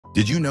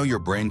Did you know your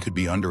brain could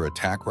be under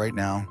attack right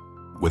now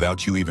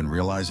without you even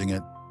realizing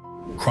it?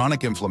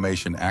 Chronic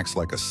inflammation acts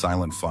like a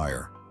silent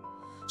fire,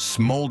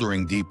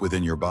 smoldering deep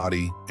within your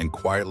body and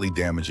quietly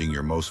damaging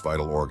your most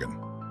vital organ,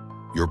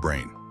 your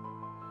brain.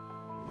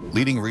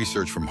 Leading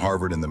research from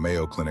Harvard and the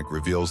Mayo Clinic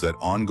reveals that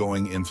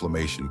ongoing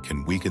inflammation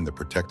can weaken the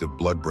protective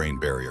blood-brain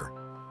barrier,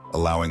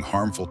 allowing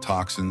harmful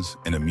toxins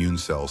and immune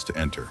cells to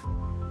enter.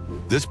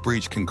 This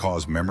breach can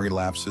cause memory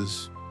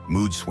lapses,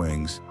 mood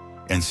swings,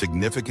 and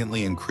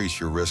significantly increase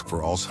your risk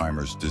for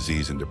Alzheimer's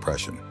disease and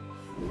depression.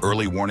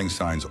 Early warning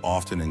signs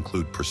often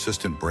include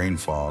persistent brain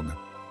fog,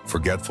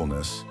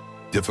 forgetfulness,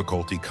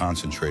 difficulty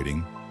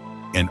concentrating,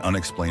 and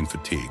unexplained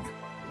fatigue.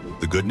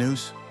 The good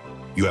news?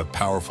 You have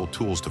powerful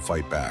tools to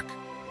fight back.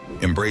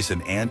 Embrace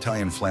an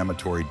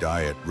anti-inflammatory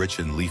diet rich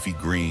in leafy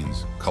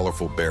greens,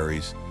 colorful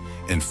berries,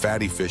 and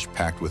fatty fish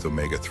packed with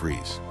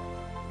omega-3s.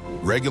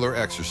 Regular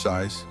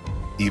exercise,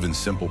 even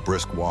simple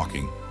brisk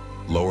walking,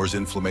 lowers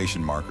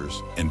inflammation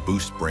markers and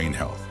boosts brain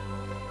health.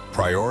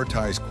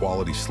 Prioritize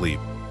quality sleep,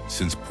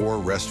 since poor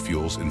rest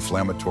fuels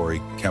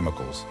inflammatory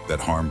chemicals that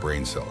harm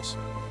brain cells.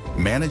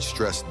 Manage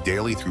stress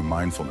daily through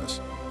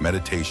mindfulness,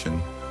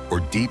 meditation, or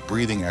deep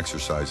breathing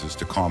exercises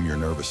to calm your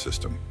nervous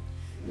system.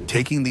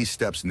 Taking these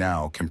steps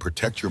now can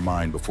protect your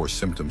mind before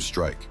symptoms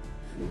strike.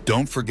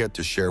 Don't forget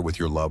to share with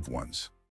your loved ones.